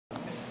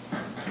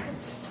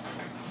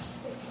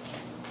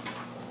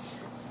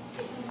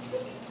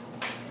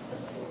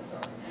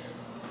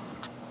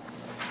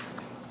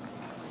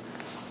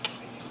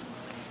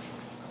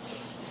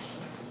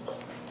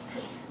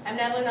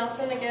Natalie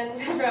Nelson again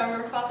from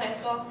River Falls High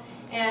School,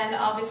 and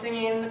I'll be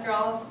singing The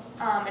Girl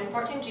in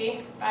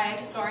 14G by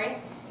Tesori,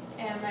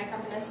 and my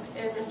accompanist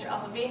is Mr.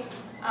 Alphavy.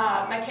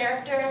 My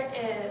character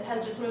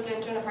has just moved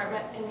into an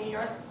apartment in New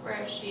York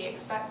where she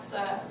expects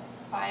a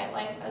quiet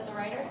life as a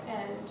writer,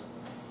 and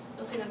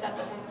you'll see that that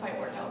doesn't quite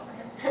work out for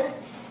her.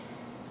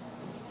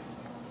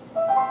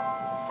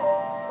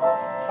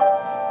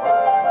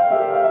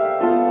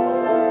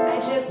 I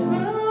just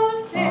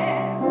moved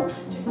in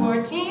to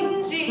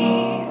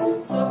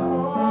 14G, so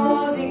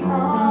cozy,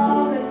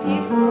 calm, and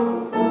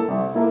peaceful.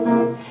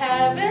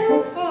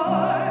 Heaven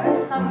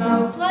for a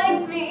mouse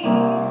like me,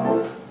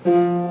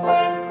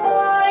 with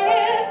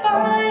quiet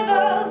by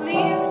the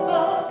leaves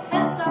full,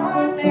 pets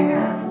are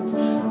banned,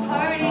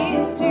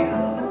 parties too,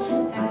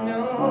 and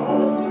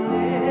no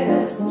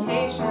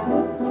solicitation.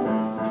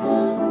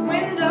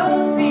 Window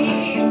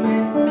seat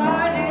with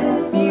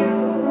garden view,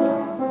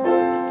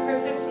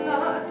 perfect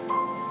nook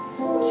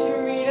to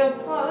read a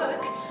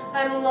book.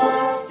 I'm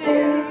lost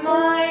in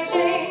my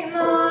Jane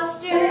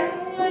Austen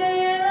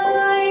when I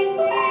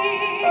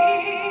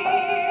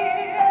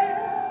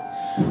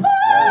hear,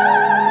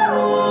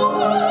 oh,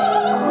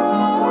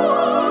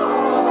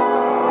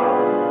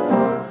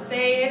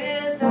 say it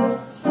isn't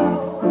so,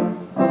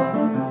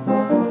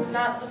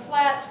 not the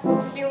flat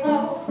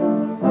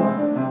below.